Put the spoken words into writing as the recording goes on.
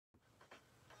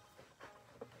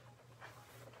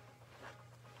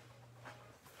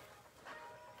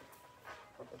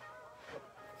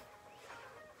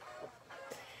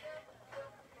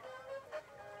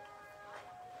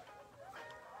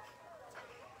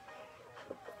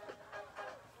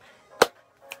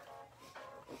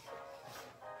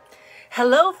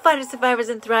Hello, fighter survivors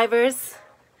and thrivers.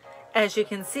 As you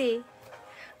can see,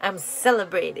 I'm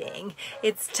celebrating.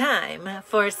 It's time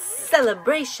for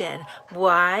celebration.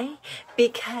 Why?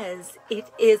 Because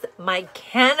it is my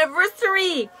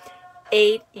canniversary.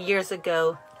 8 years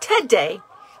ago today,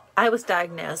 I was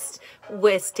diagnosed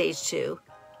with stage 2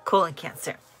 colon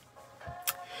cancer.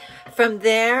 From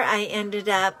there, I ended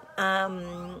up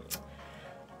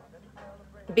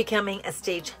becoming a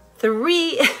stage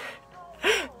 3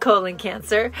 colon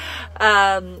cancer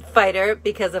fighter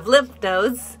because of lymph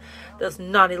nodes, those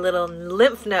naughty little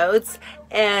lymph nodes.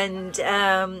 And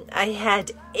I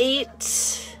had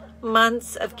 8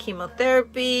 months of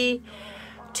chemotherapy,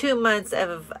 2 months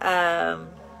of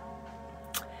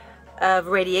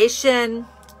radiation,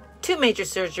 2 major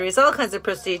surgeries, all kinds of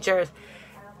procedures.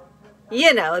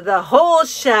 You know, the whole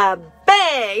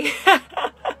shebang.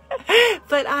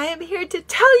 But I am here to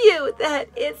tell you that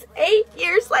it's 8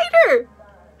 years later.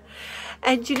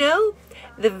 And you know,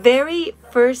 the very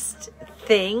first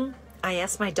thing I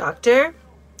asked my doctor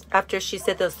after she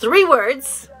said those 3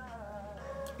 words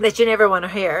that you never want to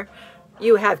hear,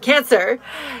 you have cancer,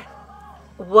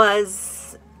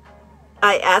 was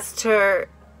I asked her,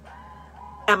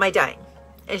 am I dying?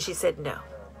 And she said no.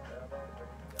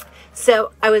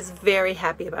 So I was very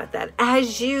happy about that.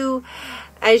 As you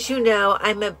know,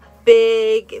 I'm a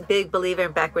big believer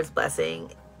in backwards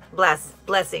blessings,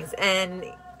 and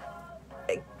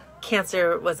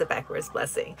cancer was a backwards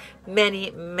blessing.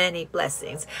 Many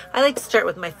blessings. I like to start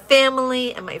with my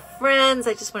family and my friends.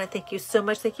 I just want to thank you so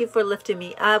much. Thank you for lifting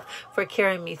me up, for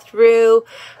carrying me through,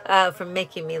 for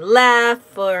making me laugh,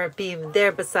 for being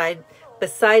there beside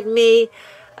me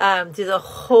through the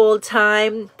whole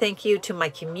time. Thank you to my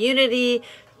community,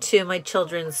 to my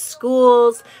children's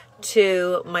schools,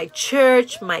 to my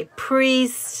church, my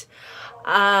priest.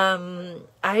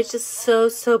 I just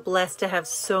so blessed to have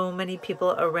so many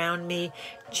people around me,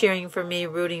 cheering for me,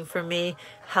 rooting for me,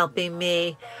 helping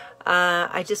me.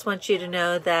 I just want you to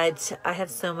know that I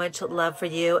have so much love for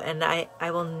you, and I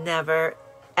will never,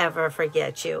 ever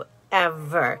forget you,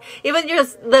 ever. Even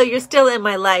though you're still in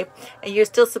my life, and you're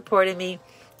still supporting me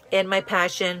in my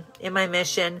passion, in my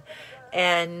mission.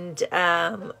 And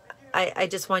I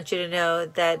just want you to know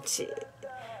that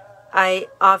I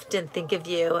often think of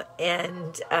you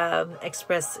and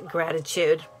express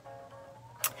gratitude,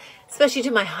 especially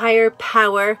to my higher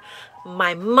power,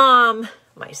 my mom,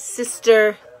 my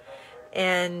sister,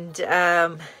 and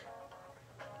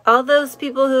all those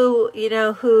people who, you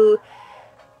know, who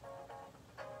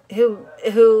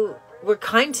were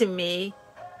kind to me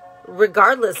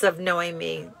regardless of knowing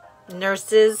me.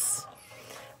 Nurses,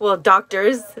 well,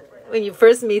 doctors, when you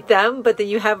first meet them, but then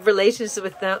you have relationships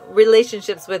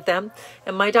with them.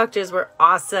 And my doctors were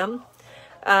awesome.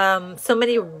 So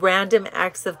many random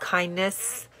acts of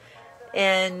kindness,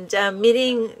 and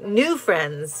meeting new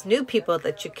friends, new people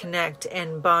that you connect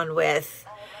and bond with.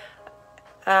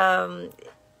 There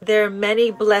are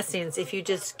many blessings if you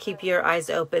just keep your eyes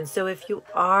open. So if you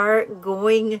are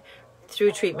going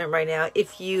through treatment right now,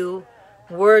 if you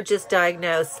were just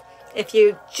diagnosed, if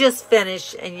you just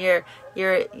finished and you're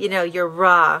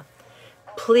raw,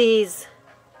 please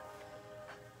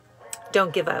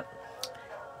don't give up.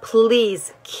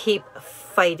 Please keep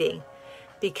fighting,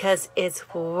 because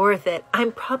it's worth it.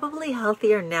 I'm probably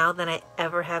healthier now than I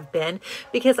ever have been,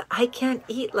 because I can't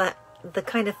eat the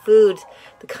kinds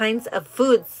of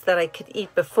foods that I could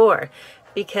eat before,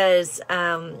 because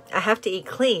I have to eat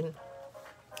clean.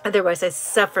 Otherwise I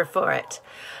suffer for it.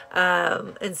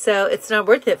 And so it's not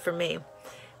worth it for me.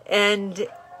 And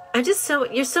I'm just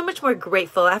you're so much more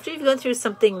grateful after you've gone through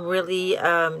something really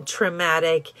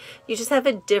traumatic. You just have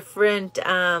a different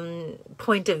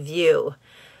point of view,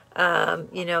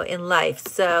 you know, in life.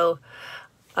 So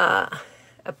a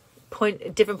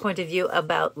different point of view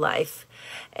about life,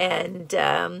 and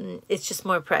it's just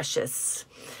more precious.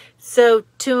 So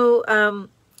to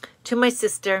my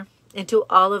sister, and to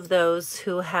all of those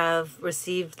who have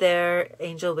received their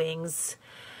angel wings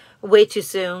way too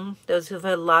soon, those who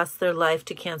have lost their life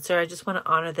to cancer, I just want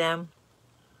to honor them.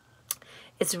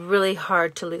 It's really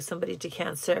hard to lose somebody to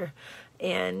cancer.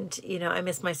 And, you know, I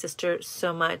miss my sister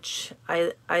so much.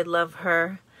 I love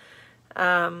her.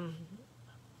 And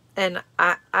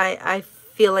I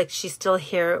feel like she's still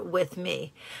here with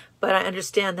me. But I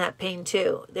understand that pain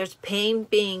too. There's pain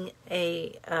being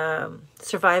a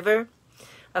survivor,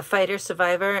 a fighter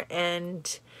survivor,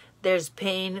 and there's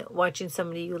pain watching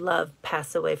somebody you love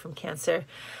pass away from cancer.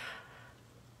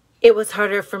 It was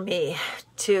harder for me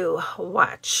to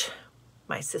watch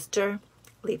my sister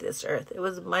leave this earth. It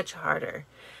was much harder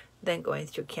than going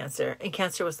through cancer, and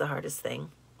cancer was the hardest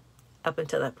thing. up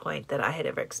until that point that I had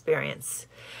ever experienced.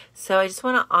 So I just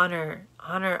want to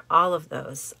honor all of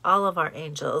those, all of our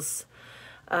angels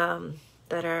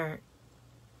that are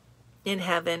in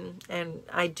heaven, and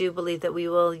I do believe that we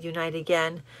will unite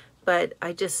again. But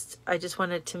I just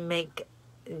wanted to make,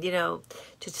 to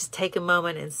just take a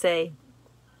moment and say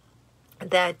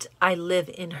that I live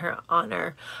in her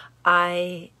honor.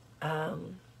 I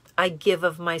give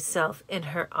of myself in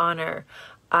her honor.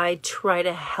 I try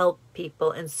to help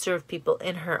people and serve people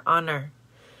in her honor.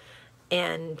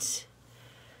 And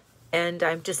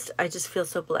I just feel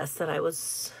so blessed that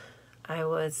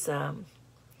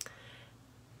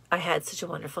I had such a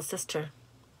wonderful sister,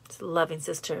 loving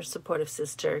sister, supportive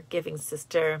sister, giving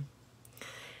sister.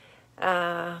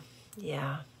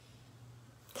 Yeah.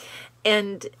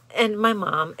 And my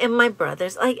mom and my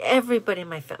brothers, like everybody in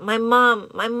my family.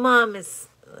 My mom is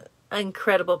an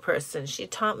incredible person. She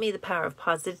taught me the power of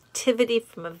positivity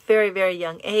from a very, very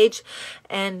young age.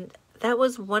 And that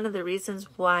was one of the reasons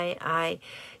why I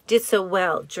did so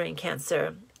well during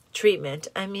cancer treatment.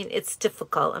 I mean, it's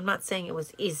difficult. I'm not saying it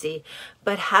was easy,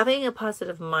 but having a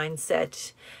positive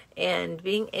mindset and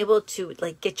being able to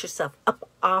like get yourself up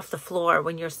off the floor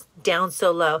when you're down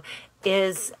so low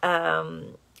is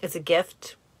a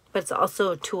gift, but it's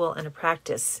also a tool and a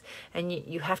practice. And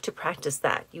you have to practice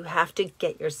that. You have to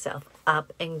get yourself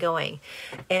up and going.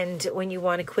 And when you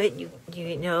want to quit, you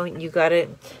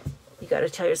gotta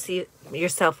tell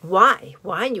yourself why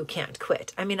you can't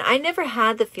quit. I mean, I never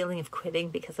had the feeling of quitting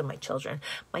because of my children.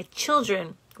 My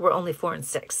children were only 4 and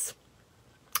 6.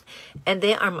 And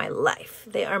they are my life.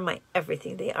 They are my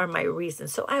everything. They are my reason.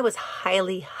 So I was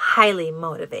highly, highly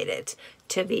motivated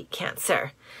to beat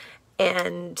cancer.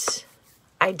 And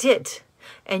I did.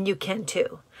 And you can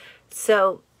too.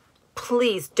 So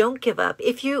please don't give up.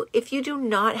 If you do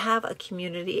not have a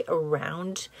community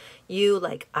around you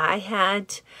like I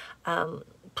had,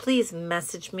 please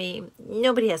message me.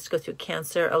 Nobody has to go through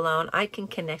cancer alone. I can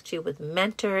connect you with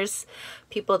mentors,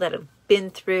 people that have been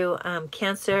through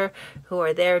cancer, who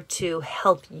are there to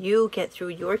help you get through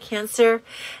your cancer.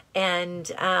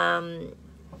 And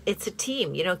it's a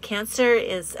team. Cancer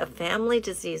is a family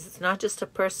disease. It's not just a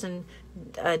person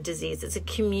disease. It's a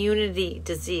community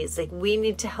disease. Like, we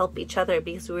need to help each other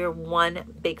because we're one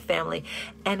big family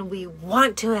and we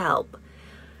want to help.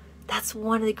 That's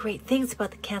one of the great things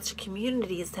about the cancer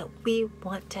community, is that we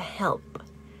want to help.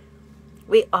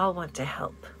 We all want to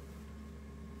help.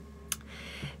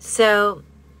 So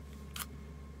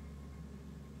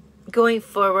going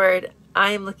forward,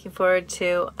 I am looking forward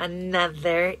to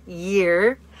another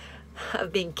year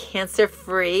of being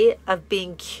cancer-free, of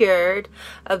being cured,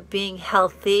 of being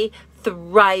healthy,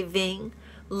 thriving,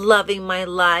 loving my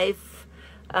life.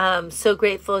 So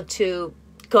grateful to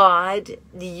God,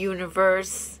 the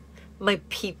universe, my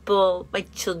people, my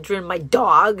children, my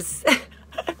dogs,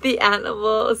 the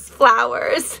animals,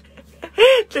 flowers.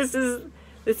 This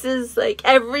is like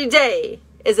every day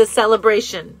is a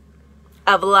celebration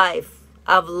of life,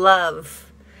 of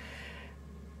love,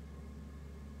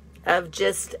 of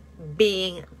just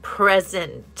being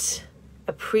present,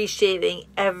 appreciating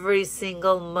every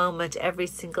single moment, every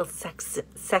single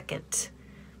second.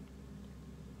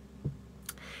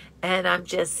 And I'm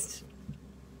just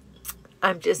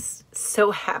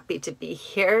so happy to be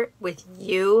here with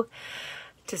you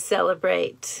to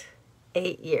celebrate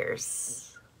 8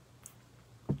 years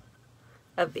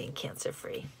of being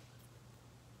cancer-free.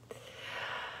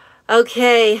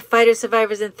 Okay, fighters,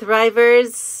 survivors, and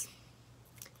thrivers.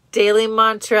 Daily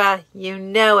mantra, you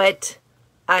know it.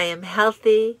 I am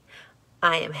healthy.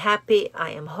 I am happy. I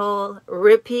am whole.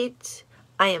 Repeat.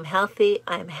 I am healthy.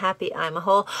 I am happy. I am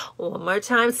whole. One more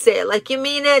time. Say it like you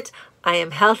mean it. I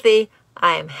am healthy.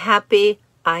 I am happy.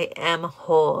 I am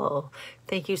whole.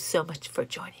 Thank you so much for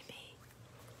joining me.